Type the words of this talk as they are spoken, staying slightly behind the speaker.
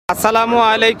আসসালামু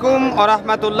আলাইকুম ওয়া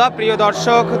রাহমাতুল্লাহ। প্রিয়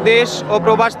দর্শক, দেশ ও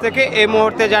প্রবাস থেকে এই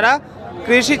মুহূর্তে যারা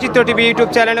কৃষি চিত্র টিভি ইউটিউব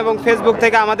চ্যানেল এবং ফেসবুক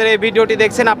থেকে আমাদের এই ভিডিওটি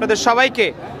দেখছেন, আপনাদের সবাইকে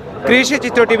কৃষি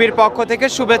চিত্র টিভির পক্ষ থেকে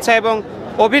শুভেচ্ছা এবং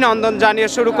অভিনন্দন জানিয়ে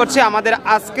শুরু করছি আমাদের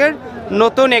আজকের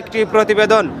নতুন একটি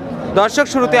প্রতিবেদন। দর্শক,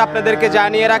 শুরুতে আপনাদেরকে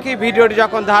জানিয়ে রাখি, ভিডিওটি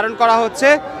যখন ধারণ করা হচ্ছে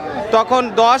তখন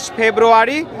 10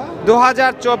 ফেব্রুয়ারি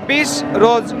 2024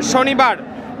 রোজ শনিবার,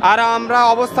 আর আমরা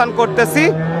অবস্থান করতেছি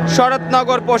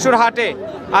শরৎনগর পশুর হাটে।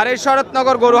 আর এই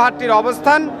শরৎনগর গরু হাটটির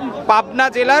অবস্থান পাবনা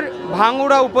জেলার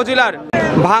ভাঙ্গুড়া উপজেলার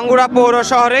ভাঙ্গুড়া পৌর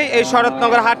শহরেই এই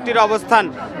শরৎনগর হাটটির অবস্থান।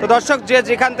 তো দর্শক, যে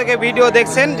যেখান থেকে ভিডিও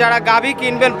দেখছেন, যারা গাভী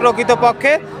কিনবেন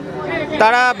প্রকৃতপক্ষে,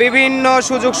 তারা বিভিন্ন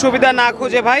সুযোগ সুবিধা না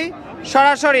খুঁজে ভাই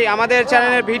সরাসরি আমাদের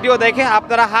চ্যানেলের ভিডিও দেখে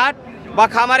আপনারা হাট বা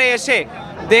খামারে এসে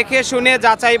দেখে শুনে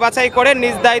যাচাই বাছাই করে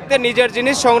নিজ দায়িত্বে নিজের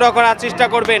জিনিস সংগ্রহ করার চেষ্টা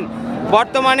করবেন।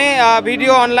 বর্তমানে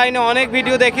ভিডিও অনলাইনে অনেক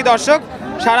ভিডিও দেখি দর্শক,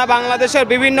 সারা বাংলাদেশের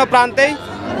বিভিন্ন প্রান্তেই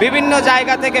বিভিন্ন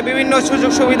জায়গা থেকে বিভিন্ন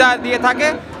সুযোগ সুবিধা দিয়ে থাকে।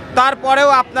 তারপরেও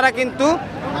আপনারা কিন্তু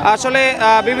আসলে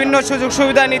বিভিন্ন সুযোগ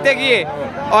সুবিধা নিতে গিয়ে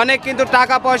অনেক কিন্তু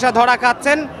টাকা পয়সা ধরা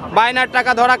খাচ্ছেন, বায়নার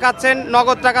টাকা ধরা খাচ্ছেন,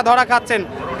 নগদ টাকা ধরা খাচ্ছেন।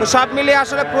 তো সব মিলিয়ে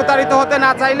আসলে প্রতারিত হতে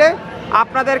না চাইলে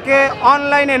আপনাদেরকে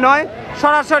অনলাইনে নয়,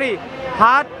 সরাসরি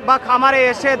হাট বা খামারে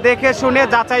এসে দেখে শুনে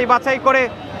যাচাই বাছাই করে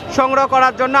সংগ্রহ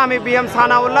করার জন্য আমি বিএম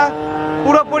সানাউল্লাহ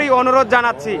পুরোপুরি অনুরোধ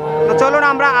জানাচ্ছি। তো চলুন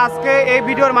আমরা আজকে এই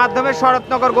ভিডিওর মাধ্যমে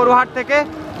শরৎনগর গরুহাট থেকে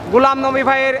গোলাম নবী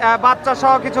ভাইয়ের বাচ্চা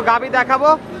সহ কিছু গাভী দেখাবো,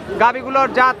 গাভীগুলোর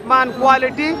জাতমান,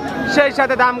 কোয়ালিটি, সেই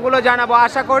সাথে দামগুলো জানাবো।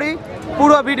 আশা করি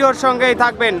পুরো ভিডিওর সঙ্গেই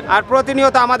থাকবেন। আর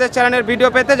প্রতিনিয়ত আমাদের চ্যানেলের ভিডিও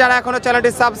পেতে যারা এখনো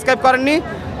চ্যানেলটি সাবস্ক্রাইব করেননি,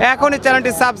 এখনই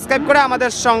চ্যানেলটি সাবস্ক্রাইব করে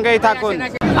আমাদের সঙ্গেই থাকুন।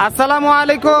 আসসালামু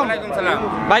আলাইকুম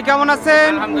ভাই, কেমন আছেন?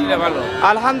 আলহামদুলিল্লাহ ভালো।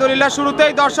 আলহামদুলিল্লাহ।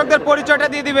 শুরুতেই দর্শকদের পরিচয়টা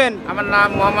দিয়ে দিবেন। আমার নাম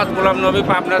মোহাম্মদ গোলাম নবী,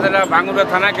 পাবনা জেলা ভাঙ্গুড়া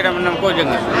থানা, গ্রামের নাম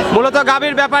কৈজঙ্গা। মূলত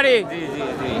গাভীর ব্যাপারে। জি জি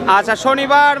জি। আচ্ছা,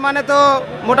 শনিবার মানে তো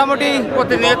মোটামুটি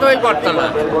প্রতিনিয়ত ওই বটতলা।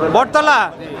 বটতলা?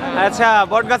 আচ্ছা,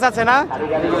 বটগাছ আছে না?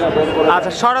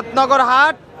 আচ্ছা, শরৎনগর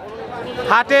হাট,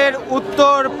 হাটের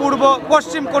উত্তর পূর্ব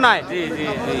পশ্চিম কোনায়, জি জি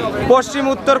জি, পশ্চিম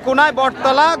উত্তর কোনায়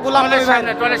বটতলা, গোলাম নবী ভাই।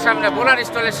 টলের সামনে, বোলার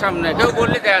স্টলের সামনে, কেউ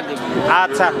বললে দেয়া দিবে।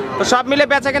 আচ্ছা, তো সব মিলে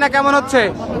বেচা কিনা কেমন হচ্ছে?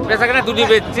 বেচা কিনা দুটি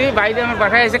বেচছি, বাইরে আমার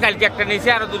বাসায় এসে কালকে একটা নিয়েছি,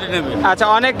 আরো দুটি নেবে। আচ্ছা,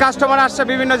 অনেক কাস্টমার আসছে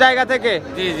বিভিন্ন জায়গা থেকে।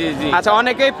 জি জি জি। আচ্ছা,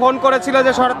 অনেকেই ফোন করেছিল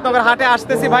যে শরৎনগর হাটে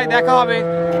আসতেছি ভাই, দেখা হবে।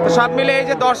 তো সব মিলে এই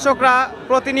যে দর্শকরা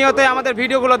প্রতিনিয়তই আমাদের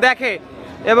ভিডিওগুলো দেখে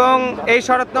এবং এই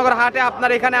শরৎনগর হাটে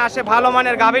আপনার এখানে আসে ভালো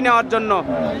মানের গাভী নেওয়ার জন্য,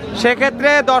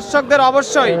 সেক্ষেত্রে দর্শকদের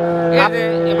অবশ্যই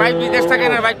ভাই বিদেশ থেকে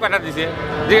না বাইক পাঠা দিছে,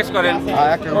 জিজ্ঞেস করেন।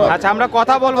 আচ্ছা, আমরা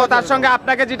কথা বলবো, তার সঙ্গে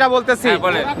আপনাকে যেটা বলতেছি,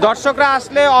 দর্শকরা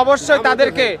আসলে অবশ্যই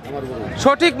তাদেরকে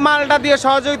সঠিক মালটা দিয়ে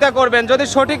সহযোগিতা করবেন। যদি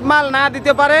সঠিক মাল না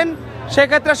দিতে পারেন,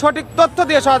 সেক্ষেত্রে সঠিক তথ্য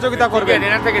দিয়ে সহযোগিতা করবেন।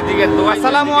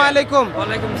 আসসালামু আলাইকুম।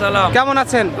 ওয়ালাইকুম সালাম। কেমন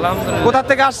আছেন? আলহামদুলিল্লাহ। কোথা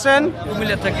থেকে আসছেন?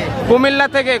 কুমিল্লা থেকে। কুমিল্লা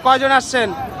থেকে। কয়জন আসছেন?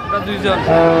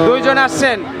 দুইজন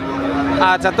আসছেন।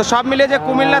 আচ্ছা, তো সব মিলে যে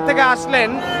কুমিল্লা থেকে আসলেন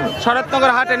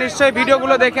শরৎনগর হাটে, নিশ্চয়ই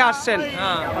ভিডিওগুলো দেখে আসছেন।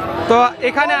 তো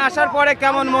এখানে আসার পরে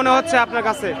কেমন মনে হচ্ছে আপনার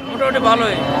কাছে? মোটামুটি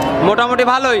ভালোই। মোটামুটি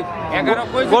ভালোই।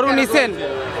 গরু নিছেন?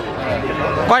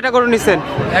 কয়টা গরু নিছেন?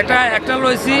 একটা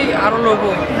লইছি, আরো লইব।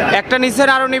 একটা নিছেন,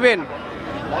 আরো নিবেন?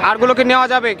 আরগুলোকে নেওয়া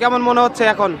যাবে? কেমন মনে হচ্ছে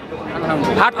এখন?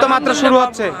 হাট তো মাত্র শুরু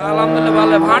হচ্ছে। আলহামদুলিল্লাহ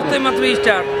ভালো, হাট তো মাত্র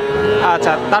স্টার্ট।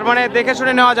 আচ্ছা, তার মানে দেখে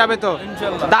শুনে নেওয়া যাবে তো?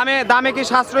 দামে কি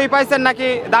সাশ্রয়ী পাইছেন নাকি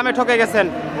দামে ঠকে গেছেন?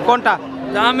 কোনটা?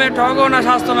 দামে ঠকো না,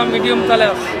 স্বাস্থ্য না, মিডিয়াম তালে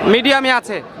আছে। মিডিয়ামই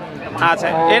আছে। আচ্ছা,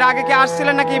 এর আগে কি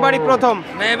আসছিলেন নাকি এবারই প্রথম?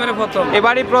 না, এবারে প্রথম।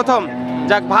 এবারই প্রথম।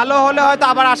 যাক, ভালো হলে হয়তো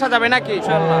আবার আসা যাবে নাকি?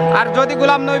 আর যদি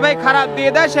গোলাম নবী ভাই খারাপ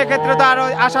দিয়ে দেয়, সেক্ষেত্রে তো আর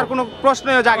আসার কোনো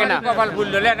প্রশ্নই জাগে না।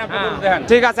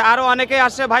 ঠিক আছে, আরো অনেকেই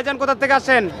আসছে। ভাইজান কোথা থেকে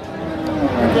আসেন?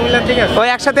 ওই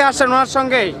একসাথে আসছেন ওনার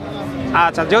সঙ্গেই?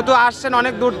 আচ্ছা, যেহেতু আসছেন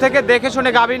অনেক দূর থেকে, দেখে শুনে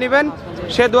গাভী নেবেন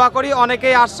সে দোয়া করি।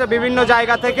 অনেকেই আসছে বিভিন্ন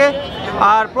জায়গা থেকে।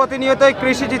 আর প্রতিনিয়তই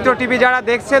কৃষি চিত্র টিভি যারা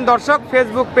দেখছেন দর্শক,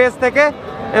 ফেসবুক পেজ থেকে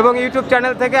এবং ইউটিউব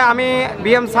চ্যানেল থেকে, আমি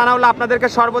বিএম সানাউল্লাহ আপনাদেরকে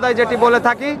সর্বদাই যেটি বলে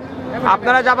থাকি,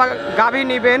 আপনারা যারা গাভী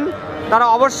নেবেন তারা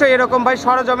অবশ্যই এরকম ভাই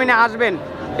সরজমিনে আসবেন,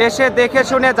 এসে দেখে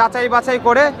শুনে যাচাই বাছাই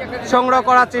করে সংগ্রহ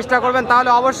করার চেষ্টা করবেন। তাহলে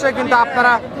অবশ্যই কিন্তু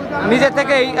আপনারা নিজে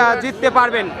থেকেই জিততে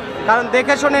পারবেন। কারণ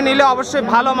দেখে শুনে নিলে অবশ্যই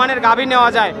ভালো মানের গাভী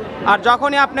নেওয়া যায়। আর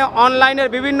যখনই আপনি অনলাইনের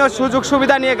বিভিন্ন সুযোগ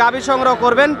সুবিধা নিয়ে গাভী সংগ্রহ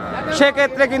করবেন,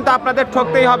 সেক্ষেত্রে কিন্তু আপনাদের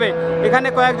ঠকতেই হবে। এখানে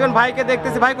কয়েকজন ভাইকে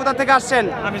দেখতেছি। ভাই কোথা থেকে আসছেন?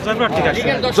 আমি জয়পুরহাট থেকে আসছি।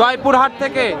 জয়পুরহাট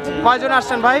থেকে। কয়জন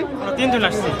আসছেন ভাই? 3 জন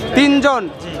আসছি। 3 জন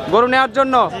গরু নেওয়ার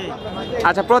জন্য?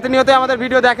 আচ্ছা, প্রতিনিয়তই আমাদের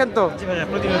ভিডিও দেখেন তো?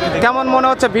 কেমন মনে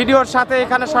হচ্ছে ভিডিওর সাথে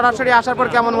এখানে সরাসরি আসার পর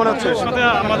কেমন মনে হচ্ছে?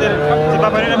 আমাদের যে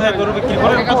ব্যাপারীরা ভাই গরু বিক্রি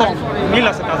করে, মিল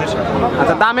আছে কাজের সাথে।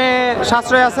 আচ্ছা, দামে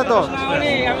সাশ্রয় আছে তো?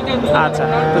 আচ্ছা,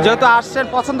 তো যেহেতু আসছেন,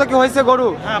 পছন্দ কি হয়েছে গরু?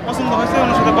 হ্যাঁ, পছন্দ হয়েছে,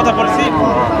 ওনার সাথে কথা বলছি,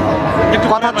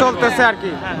 কথা চলতেছে আর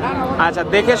কি। আচ্ছা,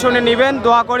 দেখে শুনে নিবেন,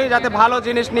 দোয়া করি যাতে ভালো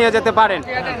জিনিস নিয়ে যেতে পারেন।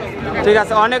 ঠিক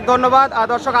আছে, অনেক ধন্যবাদ।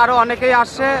 দর্শক আরও অনেকেই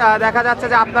আসছে, দেখা যাচ্ছে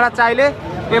যে আপনারা চাইলে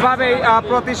এভাবেই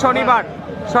প্রতি শনিবার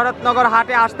শরৎনগর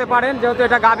হাটে আসতে পারেন, যেহেতু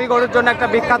এটা গাভী গরুর জন্য একটা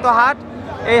বিখ্যাত হাট।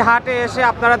 এই হাটে এসে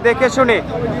আপনারা দেখে শুনে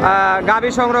গাভী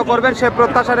সংগ্রহ করবেন সে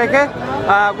প্রত্যাশা রেখে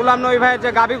গোলাম নবী ভাইয়ের যে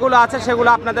গাভীগুলো আছে সেগুলো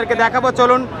আপনাদেরকে দেখাবো।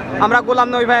 চলুন আমরা গোলাম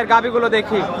নবী ভাইয়ের গাভীগুলো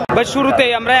দেখি। ভাই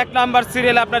শুরুতেই আমরা 1 নাম্বার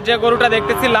সিরিয়ালে আপনার যে গরুটা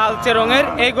দেখতেছি লালচে রঙের,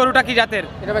 এই গরুটা কি জাতের?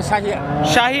 এটা ভাই শাহিয়াল।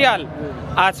 শাহিয়াল।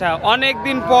 আচ্ছা, অনেক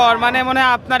দিন পর মানে মনে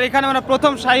হয় আপনার এখানে মানে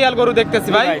প্রথম শাহিয়াল গরু দেখতেছি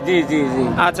ভাই। জি জি জি।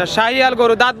 আচ্ছা, শাহিয়াল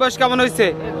গরু দাঁত বয়স কেমন হয়েছে?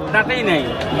 দাঁতেই নাই।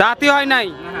 দাঁতই হয় নাই?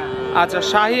 আচ্ছা,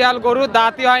 শাহিয়াল গরু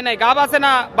দাঁতই হয় নাই। গাব আছে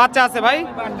না বাচ্চা আছে ভাই?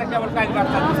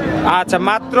 আচ্ছা,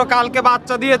 মাত্র কালকে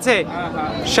বাচ্চা দিয়েছে।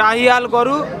 শাহিয়াল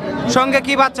গরু সঙ্গে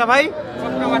কি বাচ্চা ভাই?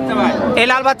 এই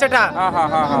লাল বাচ্চাটা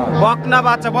বকনা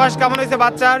বাচ্চা। বয়স কেমন হয়েছে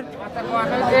বাচ্চার?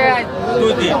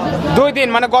 2 দিন,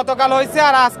 মানে গতকাল হয়েছে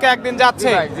আর আজকে একদিন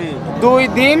যাচ্ছে। 2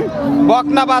 দিন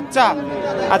বকনা বাচ্চা।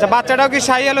 আচ্ছা, বাচ্চাটাও কি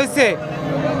শাহিয়াল হয়েছে?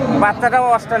 বাচ্চাটাও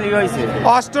অস্ট্রেলিয়া হয়েছে।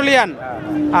 অস্ট্রেলিয়ান।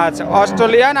 আচ্ছা,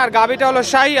 অস্ট্রেলিয়ান আর গাভীটা হলো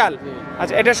শাহিয়াল।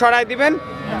 আচ্চা, এটা সরাই দিবেন।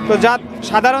 তো জাত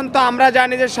সাধারণত আমরা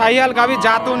জানি যে শাহিয়াল গাভী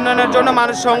জাত উন্নয়নের জন্য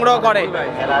মানুষ সংগ্রহ করে,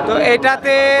 তো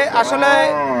এটাতে আসলে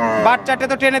বাচ্চাটা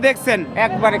তো টেনে দেখছেন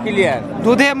একবারে ক্লিয়ার।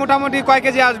 দুধে মোটামুটি কয়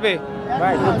কেজি আসবে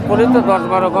ভাই? দুধ করে তো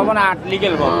 10-12 কমন 8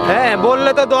 লিগ্যাল কম। হ্যাঁ,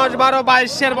 বললে তো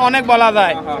 10-12-22 অনেক বলা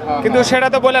যায়, কিন্তু সেটা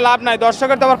তো বলে লাভ নাই,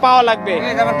 দর্শকের তো আবার পাওয়া লাগবে।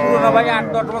 আমার পুরনো ভাই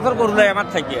 8-10 বছর গরু নাই আমার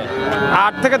থেকে।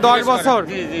 8 থেকে 10 বছর।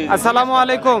 আসসালামু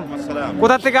আলাইকুম।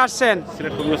 কোথা থেকে আসছেন?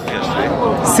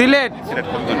 সিলেট।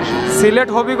 সিলেট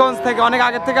হবিগঞ্জ থেকে অনেক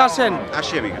আগে থেকে আসেন?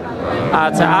 আসি আমি।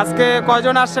 আচ্ছা, আজকে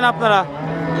কয়জন আসছেন আপনারা?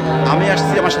 আমি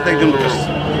আসছি, আমার সাথে একজন লোক আসছে।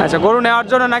 আচ্ছা, গরু নেওয়ার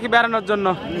জন্য নাকি বেড়ানোর জন্য?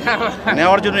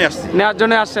 নেওয়ার জন্যই আসছি। নেওয়ার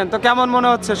জন্য আসছেন। তো কেমন মনে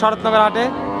হচ্ছে শরৎনগর হাটে?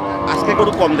 আজকে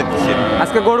গরু কম দেখতেছি।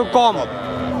 আজকে গরু কম।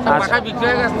 আচ্ছা,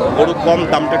 গরু কম,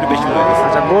 দামটা একটু বেশি হয়ে গেছে।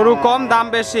 আচ্ছা, গরু কম দাম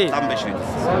বেশি। দাম বেশি।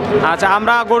 আচ্ছা,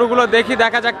 আমরা গরুগুলো দেখি,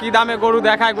 দেখা যাক কি দামে গরু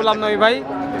দেখায় গোলাম নবী ভাই।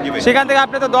 সেখান থেকে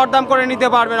আপনি তো দরদাম করে নিতে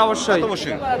পারবেন অবশ্যই।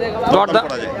 অবশ্যই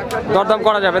দরদাম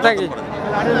করা যাবে তাই কি?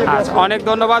 আচ্ছা, অনেক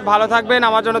ধন্যবাদ, ভালো থাকবেন,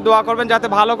 আমার জন্য দোয়া করবেন যাতে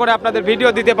ভালো করে আপনাদের ভিডিও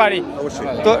দিতে পারি।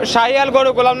 তো শাহিয়াল গরু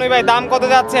গোলাম নবী ভাই দাম কত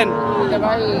যাচ্ছেন?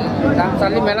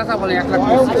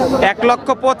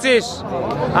 1,25,000।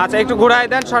 আচ্ছা, একটু ঘুরাই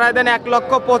দেন, সরাই দেন।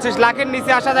 1,25,000 লাখের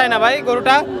নিচে আসা যায় না ভাই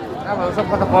গরুটা?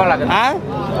 হ্যাঁ,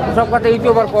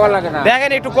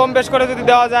 দেখেন একটু কম বেশ করে যদি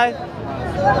দেওয়া যায়।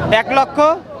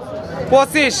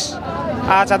 1,25,000।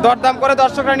 আচ্ছা, দরদাম করে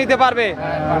দর্শকরা নিতে পারবে।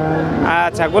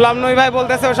 আচ্ছা, গোলাম নবী ভাই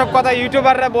বলতেছে ওসব কথা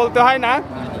ইউটিউবাররা বলতে হয় না,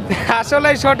 আসলে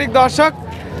সঠিক দর্শক।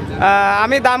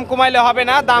 আমি দাম কমাইলে হবে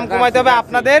না, দাম কমাইতে হবে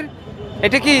আপনাদের।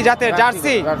 এটা কি জাতের?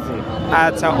 জার্সি।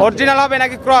 আচ্ছা, অরিজিনাল হবে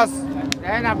নাকি ক্রস?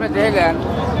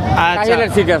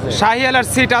 শাহিয়ালের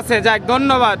সিট আছে। যাক,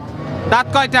 ধন্যবাদ। দাঁত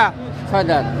কয়টা?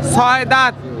 6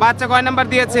 দাঁত। বাচ্চা কয় নাম্বার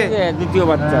দিয়েছে? দ্বিতীয়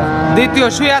বাচ্চা। দ্বিতীয়।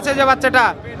 শুয়ে আছে যে বাচ্চাটা?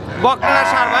 বকনা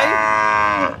সার ভাই?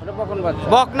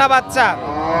 বকনা বাচ্চা।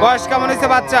 বয়স কেমন হয়েছে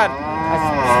বাচ্চার?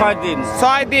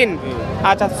 6 দিন।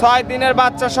 আচ্ছা, 6 দিনের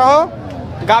বাচ্চা সহ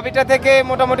গাভীটা থেকে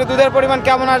মোটামুটি দুধের পরিমাণ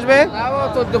কেমন আসবে?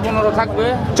 14-15 থাকবে।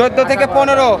 14 থেকে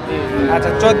 15।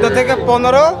 আচ্ছা, 14 থেকে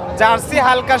 15। জার্সি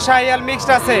হালকা শাহিয়াল মিক্সড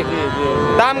আছে।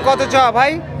 দাম কত চাওয়া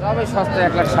ভাই? সস্তা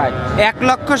 1,60,000।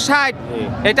 1,60,000।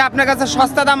 এটা আপনার কাছে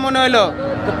সস্তা দাম মনে হলো?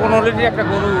 15 লিটার একটা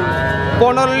গরু।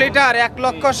 15 লিটার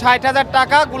 1,60,000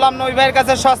 টাকা গোলাম নবী ভাইয়ের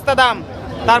কাছে সস্তা দাম।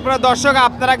 তারপরে দর্শক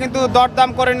আপনারা কিন্তু দরদাম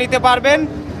করে নিতে পারবেন।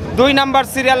 2 নাম্বার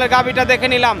সিরিয়ালের গাভীটা দেখে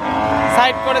নিলাম,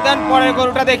 সাইড করে দেন। পরের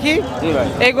গরুটা দেখি।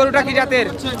 এই গরুটা কি জাতের?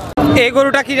 এই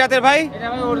গরুটা কি জাতের ভাই?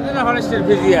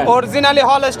 Originally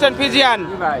Holstein Friesian.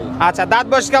 আচ্ছা, দাঁত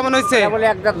বয়স কেমন হয়েছে?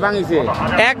 এক দাঁত ভাঙিছে।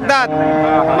 এক দাঁত,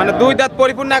 মানে 2 দাঁত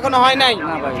পরিপূর্ণ এখনো হয় নাই।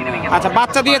 আচ্ছা,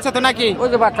 বাচ্চা দিয়েছে তো নাকি? ওই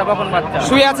যে বাচ্চা, কখন বাচ্চা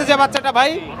শুয়ে আছে যে বাচ্চাটা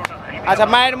ভাই? আচ্ছা,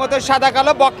 মায়ের মতো সাদা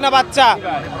কালো বকনা বাচ্চা।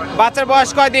 বাচ্চার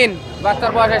বয়স কয় দিন?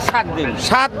 বাচ্চার বয়স 7 দিন।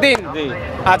 7 দিন।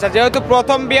 আচ্ছা, যেহেতু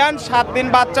প্রথম বিয়ান, 7 দিন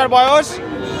বাচ্চার বয়স।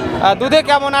 দুধে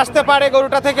কেমন আসতে পারে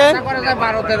গরুটা থেকে?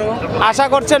 আশা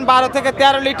করছেন 12 থেকে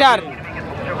 13 লিটার।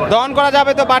 দহন করা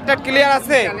যাবে তো? বাটটা ক্লিয়ার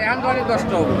আছে?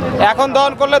 এখন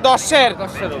দহন করলে 10-এর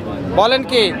বলেন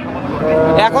কি?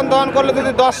 এখন দহন করলে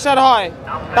যদি 10-এর হয়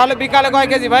তাহলে বিকালে কয়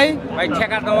কেজি ভাই?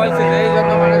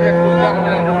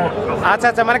 আচ্ছা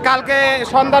আচ্ছা, মানে কালকে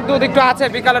সন্ধ্যার দুধ একটু আছে,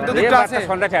 বিকালের দুধ একটু আছে।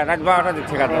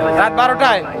 রাত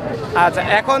 12টায়। আচ্ছা,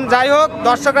 এখন যাই হোক,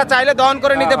 দর্শকরা চাইলে দহন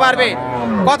করে নিতে পারবে।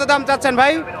 কত দাম চাচ্ছেন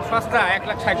ভাই?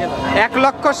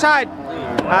 1,60,000।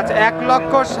 আচ্ছা,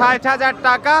 1,60,000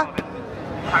 টাকা।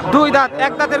 2 দাঁত,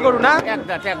 1 দাঁতের গরু না?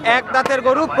 1 দাঁতের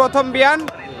গরু, প্রথম বিয়ান,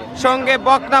 সঙ্গে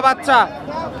বকনা বাচ্চা।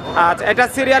 আচ্ছা, এটা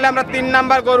সিরিয়ালে আমরা 3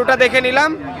 নাম্বার গরুটা দেখে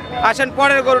নিলাম। আসেন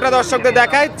পরের গরুটা দর্শকদের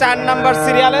দেখাই 4 নাম্বার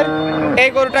সিরিয়ালের। এই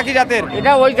গরুটা কি জাতের?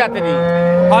 এটা ওই জাতেরই।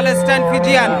 Holstein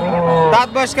Friesian. দাঁত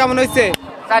বয়স কেমন হয়েছে?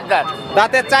 4 দাঁত।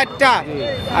 দাঁতে 4টা।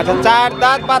 আচ্ছা 4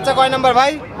 দাঁত। বাচ্চা কয় নাম্বার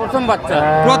ভাই? প্রথম বাচ্চা।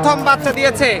 প্রথম বাচ্চা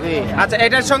দিয়েছে। আচ্ছা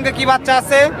এটার সঙ্গে কি বাচ্চা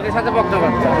আছে? এর সাথে বকনা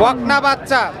বাচ্চা। বকনা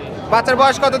বাচ্চা। বাচ্চার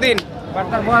বয়স কত দিন?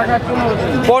 বাচ্চার বয়স 15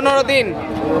 দিন। 15 দিন।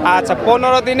 আচ্ছা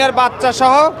 15 দিনের বাচ্চা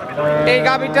সহ এই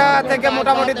গাভীটা থেকে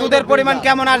মোটামুটি দুধের পরিমাণ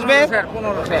কেমন আসবে?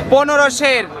 15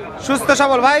 সের। সুস্থ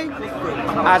সবল ভাই।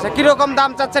 আচ্ছা কিরকম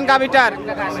দাম চাচ্ছেন গাভীটার?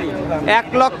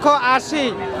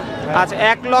 1,80,000। আচ্ছা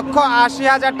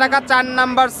 1,80,000 টাকা 4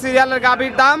 নাম্বার সিরিয়ালের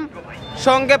গাভীর দাম,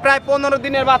 সঙ্গে প্রায় 15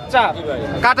 দিনের বাচ্চা।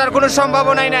 কাটার কোনো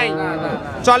সম্ভাবনাই নাই।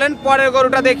 চলেন পরের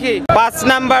গরুটা দেখি। 5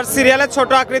 নাম্বার সিরিয়ালে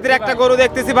ছোট আকৃতির একটা গরু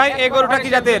দেখতেছি ভাই। এই গরুটা কি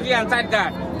জাতের? 4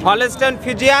 দাঁত। Holstein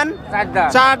Friesian. 4 দাঁত।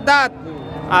 4 দাঁত।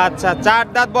 আচ্ছা 4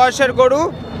 দাঁত বয়সের গরু।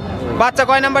 বাচ্চা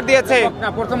কয় নাম্বার দিয়েছে? না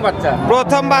প্রথম বাচ্চা।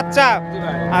 প্রথম বাচ্চা।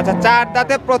 আচ্ছা 4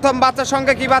 দাঁতে প্রথম বাচ্চার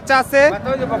সঙ্গে কি বাচ্চা আছে?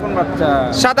 ওই যে বকন বাচ্চা।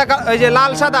 সাদা ওই যে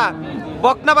লাল সাদা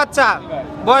বকনা বাচ্চা।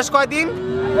 বয়স কয় দিন?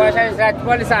 বয়স রাত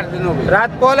পহলে 4 দিন হবে।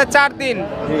 রাত পহলে 4 দিন।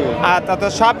 আচ্ছা তো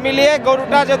সব মিলিয়ে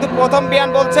গরুটা যেহেতু প্রথম বিয়ান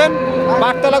বলছেন,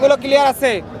 বাটতলাগুলো ক্লিয়ার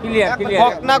আছে? Clear clear.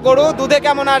 বকনা গরু দুধে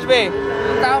কেমন আসবে?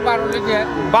 তাও 12 লিটার।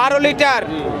 12 লিটার।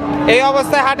 এই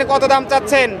অবস্থায় হাটে কত দাম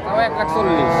চাচ্ছেন? তাও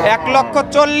 1,40,000।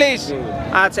 1,40,000।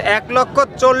 আচ্ছা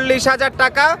 1,40,000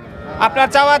 টাকা আপনার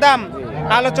চাওয়া দাম।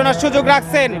 আলোচনার সুযোগ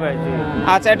রাখছেন?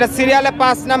 আচ্ছা এটা সিরিয়ালে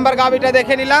 5 নাম্বার গাভীটা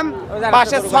দেখে নিলাম।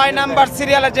 পাশে 6 নাম্বার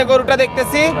সিরিয়ালে যে গরুটা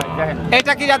দেখতেছি,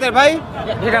 এটা কি জাতের ভাই?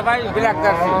 এটা ভাই ব্ল্যাক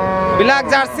জার্সি। Black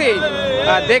jersey.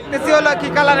 দেখতেছি হলো কি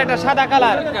কালার? এটা সাদা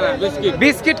কালার, বিস্কিট।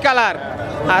 Biscuit colour.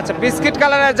 আচ্ছা বিস্কিট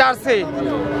কালারের জার্সি।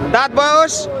 দাঁত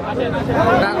বয়স?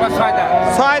 দাঁত 6 দাঁত।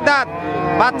 6 দাঁত।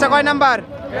 বাচ্চা কয় নাম্বার?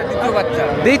 দ্বিতীয় বাচ্চা।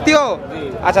 দ্বিতীয়।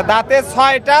 আচ্ছা দাঁতে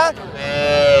 6টা,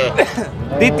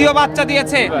 দ্বিতীয় বাচ্চা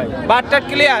দিয়েছে। বাচ্চা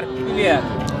ক্লিয়ার? ক্লিয়ার।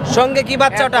 সঙ্গে কি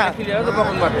বাচ্চা ওটা? ক্লিয়ার তো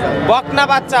বকন বাচ্চা। বকনা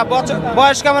বাচ্চা।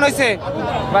 বয়স কেমন হয়েছে?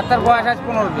 বাচ্চার বয়স আজ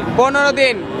 15 দিন। 15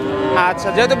 দিন। আচ্ছা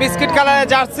যেহেতু বিস্কিট কালারের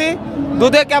জার্সি,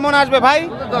 দুধে কেমন আসবে ভাই?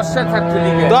 10 এর থাকছে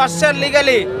লিগে। 10 এর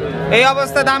লিগালি। এই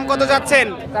অবস্থায় দাম কত যাচ্ছেন?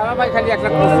 তারা ভাই খালি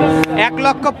 1,25,000।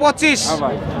 1,25,000।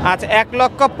 আচ্ছা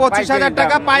 1,25,000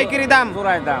 টাকা পাইকারি দাম।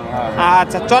 জোড়ায় দাম।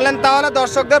 আচ্ছা চলেন তাহলে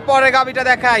দর্শকদের পরে গাবিটা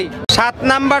দেখাই। 7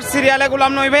 নাম্বার সিরিয়ালে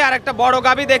গোলাম নবী ভাই আরেকটা বড়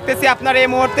গাবি দেখতেছি আপনার এই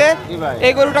মুহূর্তে।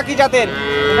 এই গরুটা কি জাতের?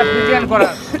 এটা ফিজিয়ান করা।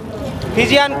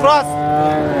 Friesian cross.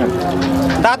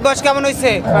 দাঁত বয়স কেমন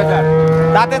হয়েছে? 6 দাঁত।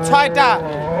 দাঁতে 6টা।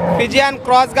 ফিজিয়ান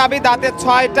ক্রস গাবি, দাঁতে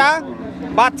 6টা।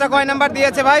 বাচ্চা কয় নাম্বার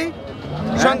দিয়েছে ভাই?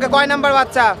 সঙ্গে কয় নাম্বার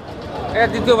বাচ্চা? এটা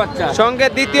দ্বিতীয় বাচ্চা। সঙ্গে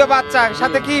দ্বিতীয় বাচ্চা।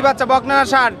 সাথে কি বাচ্চা? বকনা না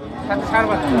ষাঁড়? সাথে 4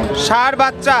 বাচ্চা। ষাঁড়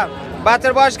বাচ্চা।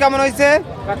 বাচ্চার বয়স কেমন হয়েছে?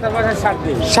 বাচ্চার বয়স 7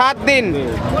 দিন। 7 দিন।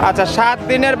 আচ্ছা 7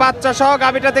 দিনের বাচ্চা সহ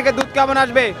গাবিটা থেকে দুধ কেমন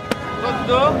আসবে?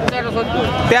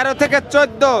 13 থেকে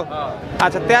 14।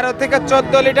 আচ্ছা 13 থেকে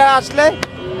 14 লিটার আসলে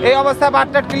এই অবস্থায়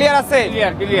বাটটা ক্লিয়ার আছে?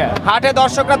 Clear clear. হাটে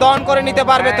দর্শকরা দহন করে নিতে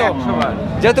পারবে তো? 100 বার।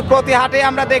 যেহেতু প্রতি হাটে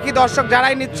আমরা দেখি দর্শক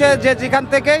যারাই নিচ্ছে যে যেখান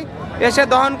থেকেই এসে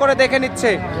দহন করে দেখে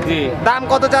নিচ্ছে। জি। দাম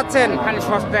কত চাচ্ছেন? খালি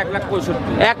সস্তা 1,65,000।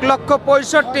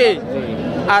 1,65,000।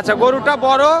 আচ্ছা গরুটা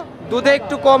বড়, দুধে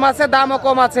একটু কম আছে, দামও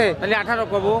কম আছে। তাহলে 18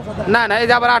 কব? না না এই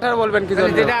যে আবার 18 বলবেন কি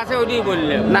জন্য? যেটা আছে ওইটাই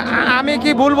বললে না আমি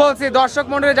কি ভুল বলছি? দর্শক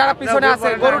মন্ডলী যারা পিছনে আছে,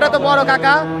 গরুটা তো বড়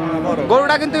কাকা,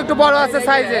 গরুটা কিন্তু একটু বড় আছে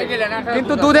সাইজে,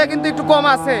 কিন্তু দুধে কিন্তু একটু কম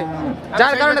আছে,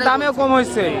 যার কারণে দামেও কম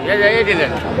হয়েছে। এই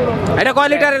দিলেন। এটা কয়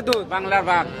লিটারের দুধ? বাংলার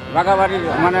বাগাবাড়ির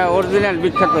মানে অরিজিনাল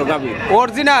বিখ্যাত গাবি।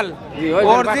 অরিজিনাল?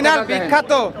 অরিজিনাল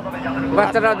বিখ্যাত।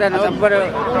 বাচ্চাটা দেন একবারে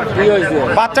কি হইছে?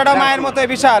 বাচ্চাটা মায়ের মতো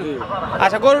বিশাল।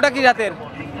 আচ্ছা গরুটা কি জাতের?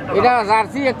 এটা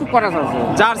জার্সি একটু করা আছে।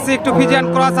 জার্সি একটু ফিজিয়ান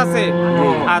ক্রস আছে।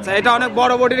 আচ্ছা এটা অনেক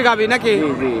বড় বডির গাবি নাকি?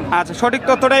 আচ্ছা সঠিক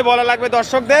তথ্যটাই বলা লাগবে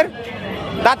দর্শকদের।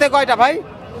 দাঁতে কয়টা ভাই?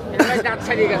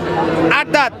 8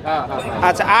 দাঁত।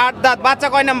 আচ্ছা 8 দাঁত। বাচ্চা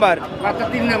কয় নাম্বার? বাচ্চা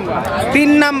 3 নাম্বার।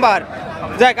 3 নাম্বার।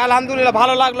 যাক আলহামদুলিল্লাহ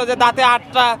ভালো লাগলো যে দাঁতে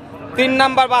 8টা, 3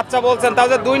 নাম্বার বাচ্চা বলছেন,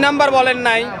 তাহলে 2 নাম্বার বলেন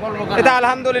নাই, এটা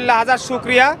আলহামদুলিল্লাহ হাজার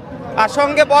শুকরিয়া। আর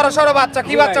সঙ্গে বড় সড়ো বাচ্চা,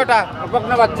 কি বাচ্চা ওটা?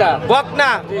 বকনা বাচ্চা। বকনা।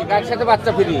 গায়ের সাথে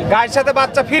বাচ্চা ফ্রি। গায়ের সাথে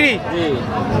বাচ্চা ফ্রি।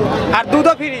 আর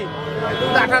দুধও ফ্রি?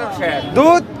 দুধ 18 সের।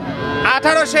 দুধ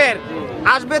 18 সের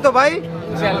আসবে তো ভাই?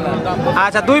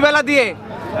 আচ্ছা 2 বেলা দিয়ে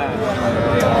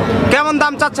কেমন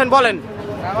দাম চাচ্ছেন বলেন?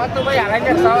 আমার তো ভাই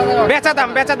 2.5 লাখ।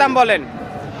 বেচা দাম বলেন।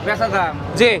 বেচা দাম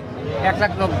জি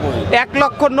 1,90,000।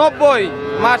 1,90,000।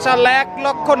 মাশাআল্লাহ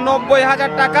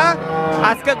 1,90,000 টাকা।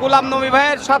 আজকে গোলাম নবী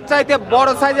ভাইয়ের সবচাইতে বড়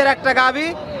সাইজের একটা গাভী,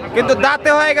 কিন্তু দাঁতে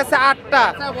হয়ে গেছে 8টা।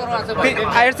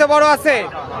 এর চেয়ে বড় আছে?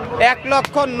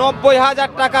 1,90,000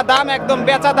 টাকা দাম, একদম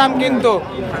বেচা দাম কিন্তু।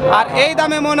 আর এই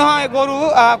দামে মনে হয় গরু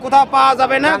কোথাও পাওয়া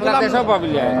যাবে না, বাংলাদেশেও পাবি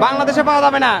না। বাংলাদেশে পাওয়া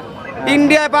যাবে না।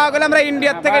 ইন্ডিয়ায় পাওয়া গেলে আমরা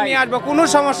ইন্ডিয়ার থেকে নিয়ে আসবো, কোনো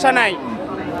সমস্যা নাই।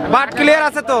 বাট ক্লিয়ার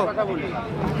আছে তো?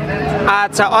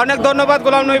 আচ্ছা, অনেক ধন্যবাদ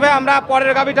গোলাম নবী ভাই। আমরা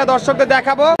পরের গাবিটা দর্শকদের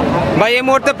দেখাবো ভাই। এই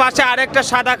মুহূর্তে পাশে আরেকটা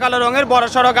সাদা কালো রঙের বড়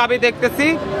সড়ো গাবি দেখতেছি।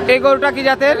 এই গরুটা কি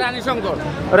জাতের? রানী শঙ্কর।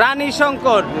 রানী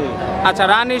শঙ্কর। আচ্ছা,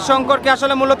 রানী শঙ্কর কি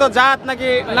আসলে মূলত জাত নাকি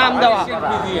নাম দেওয়া?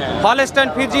 Holstein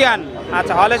Friesian.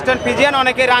 আচ্ছা, হলস্টাইন ফিজিয়ান,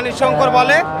 অনেকে রানী শঙ্কর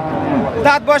বলে।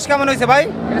 দাঁত বয়স কেমন হয়েছে ভাই?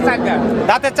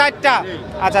 দাঁতে 4টা।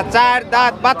 আচ্ছা, 4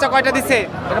 দাঁত। বাচ্চা কয়টা দিছে?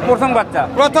 প্রথম বাচ্চা।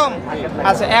 প্রথম।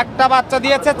 আচ্ছা, একটা বাচ্চা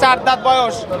দিয়েছে, 4 দাঁত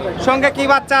বয়স। সঙ্গে কি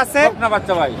বাচ্চা আছে? বকনা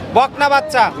বাচ্চা ভাই। বকনা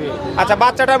বাচ্চা। আচ্ছা,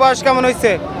 বাচ্চাটার বয়স কেমন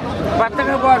হয়েছে?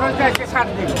 বাচ্চাটার বয়স হচ্ছে 7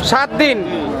 দিন। 7 দিন।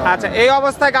 আচ্ছা, এই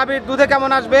অবস্থায় গাভীর দুধে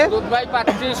কেমন আসবে? দুধ ভাই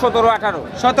পাচ্ছি 17-18।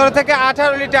 17 থেকে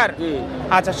 18 লিটার।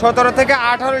 আচ্ছা, 17 থেকে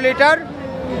 18 লিটার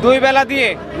 2 বেলা দিয়ে।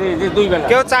 জি 2 বেলা।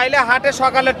 কেউ চাইলে হাটে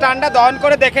সকালের টান্ডা দহন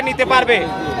করে দেখে নিতে পারবে।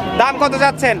 দাম কত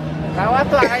যাচ্ছেন? তাও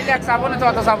তো 2.5 লাখ চাবো না, তো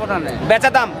অত চাবো না। বেচা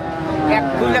দাম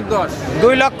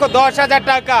 2,10,000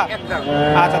 টাকা। একদম।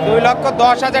 আচ্ছা,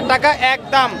 2,10,000 টাকা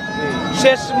একদম।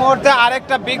 শেষ মুহূর্তে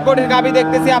আরেকটা বিগ বডির গাবি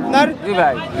দেখতেছি আপনার। জি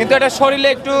ভাই। কিন্তু এটা শরীরে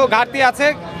একটু ঘাটতি আছে,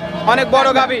 অনেক বড়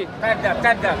গাবি।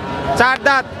 4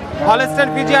 দাঁত। হলস্টাইন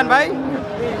ফিজিয়ান ভাই।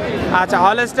 আচ্ছা,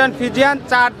 হলস্টাইন ফিজিয়ান,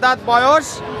 4 দাঁত বয়স,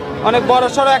 অনেক বড়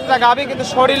সড়ো একটা গাবি, কিন্তু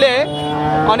শরীরে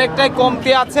অনেকটাই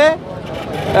কমতি আছে।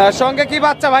 সঙ্গে কি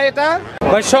বাচ্চা ভাই এটা?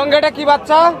 ভাই সঙ্গে এটা কি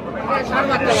বাচ্চা?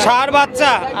 ষাঁড়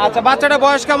বাচ্চা। আচ্ছা, বাচ্চাটা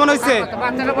বয়স কেমন হয়েছে?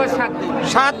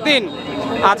 7 দিন।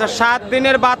 আচ্ছা, 7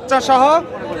 দিনের বাচ্চা সহ,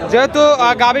 যেহেতু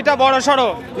গাবিটা বড় সড়ো।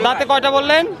 দাঁতে কয়টা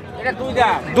বললেন?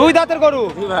 2 দাঁতের গরু।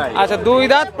 আচ্ছা, 2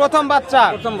 দাঁত, প্রথম বাচ্চা।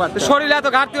 শরীরে এত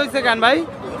ঘাটতি হয়েছে কেন ভাই?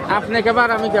 আপনি কেবার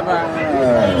আমি কেবার,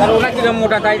 আর ওরা কিরকম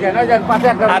মোটা খাই দেন।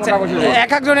 আচ্ছা,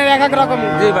 এক একজনের এক এক রকম।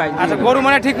 জি ভাই। আচ্ছা, গরু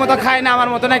মানে ঠিক মতো খায় না আমার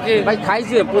মতো নাকি? ভাই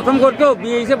খাইছে, প্রথম করতেও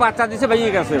বিয়ে হয়েছে, বাচ্চা দিছে,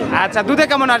 ভেঙে গেছে। আচ্ছা, দুধে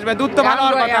কেমন আসবে? দুধ তো ভালো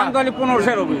হওয়ার কথা।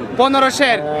 1500 হবে।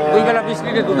 1500। 2 বেলা 20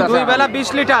 লিটার দুধ আছে। 2 বেলা 20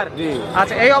 লিটার।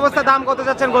 আচ্ছা, এই অবস্থা দাম কত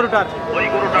যাচ্ছেন গরুটার?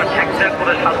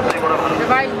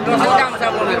 ভাই 10 দাম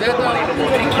চাবো না, যেহেতু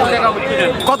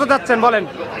কত যাচ্ছেন বলেন?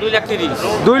 2,30,000।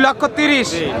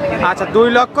 2,30,000। আচ্ছা,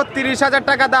 2,30,000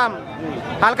 টাকা দাম।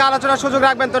 হালকা আলোচনার সুযোগ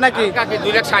রাখবেন তো নাকি?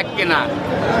 2,60,000 কেনা।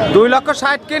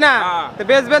 2,60,000 কিনা তো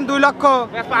বেচবেন 2 লক্ষ।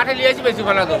 পাঠে লিয়েছি বেশি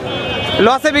ভালো তো।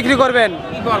 লসে বিক্রি করবেন?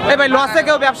 এই ভাই, লসে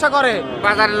কেউ ব্যবসা করে?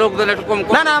 বাজারের লোকজন একটু কম।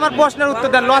 না না, আমার প্রশ্নের উত্তর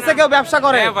দেন। লসে কেউ ব্যবসা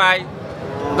করে? ভাই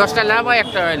 10টা লাভ হয়,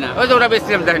 1টা হয় না। ওই যে ওরা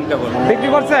বেশিলাম, দেখেন কেবল বিক্রি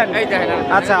করছেন? এই দেখেন।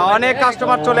 আচ্ছা, অনেক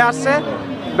কাস্টমার চলে আসছে,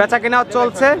 বেচা কেনাও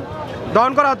চলছে।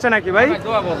 দহন করা হচ্ছে নাকি ভাই?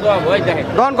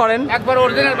 দহন করেন? একবার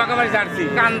অরিজিনাল বাগাবাড়ি জার্সি,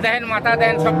 কান দেখেন, মাথা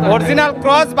দেখেন, সব অরিজিনাল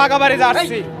ক্রস বাগাবাড়ি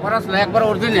জার্সি। একবার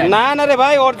অরিজিনাল। না না রে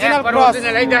ভাই, অরিজিনাল ক্রস।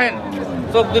 এই দেখেন,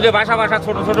 চোখ দুটো ভাষা ভাষা,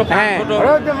 ছোট ছোট, ছোট।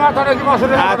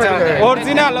 আচ্ছা,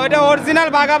 অরিজিনাল, ওইটা অরিজিনাল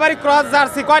বাগাবাড়ি ক্রস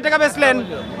জার্সি। কয় টাকা বেচলেন?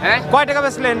 হ্যাঁ, কয় টাকা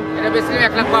বেচলেন? এটা বেশি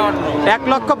 1,52,000।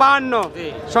 1,52,000।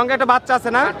 সঙ্গে একটা বাচ্চা আছে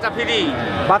না? বাচ্চা ফ্রি।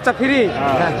 বাচ্চা ফ্রি?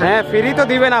 হ্যাঁ, ফ্রি তো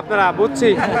দিবেন আপনারা, বুঝছি।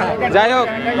 যাই হোক,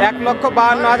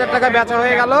 1,52,000 টাকা বেচা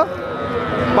হয়ে গেল,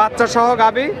 বাচ্চা সহ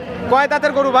গাবি। কয়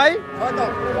দাঁতের গরু ভাই?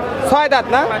 6 দাঁত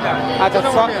না? আচ্ছা,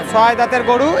 6 দাঁতের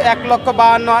গরু,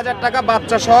 1,52,000 টাকা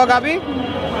বাচ্চা সহ গাবি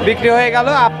বিক্রি হয়ে গেল।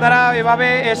 আপনারা এভাবে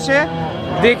এসে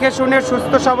দেখে শুনে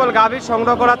সুস্থ সবল গাভী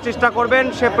সংগ্রহ করার চেষ্টা করবেন,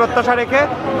 সে প্রত্যাশা রেখে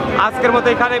আজকের মতো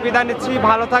এখানে বিদায় নিচ্ছি।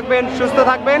 ভালো থাকবেন, সুস্থ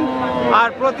থাকবেন, আর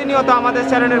প্রতিনিয়ত আমাদের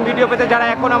চ্যানেলের ভিডিও পেতে যারা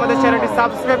এখন আমাদের চ্যানেলটি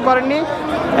সাবস্ক্রাইব করেননি,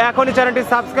 এখনই চ্যানেলটি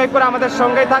সাবস্ক্রাইব করে আমাদের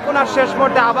সঙ্গেই থাকুন। আর শেষ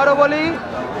মুহূর্তে আবারও বলি,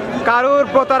 কারুর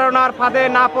প্রতারণার ফাঁদে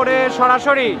না পড়ে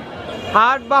সরাসরি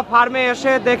হাট বা ফার্মে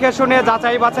এসে দেখে শুনে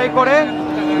যাচাই বাছাই করে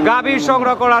গাভী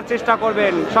সংগ্রহ করার চেষ্টা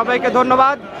করবেন। সবাইকে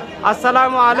ধন্যবাদ।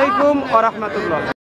 আসসালামু আলাইকুম ওয়া রাহমাতুল্লাহ।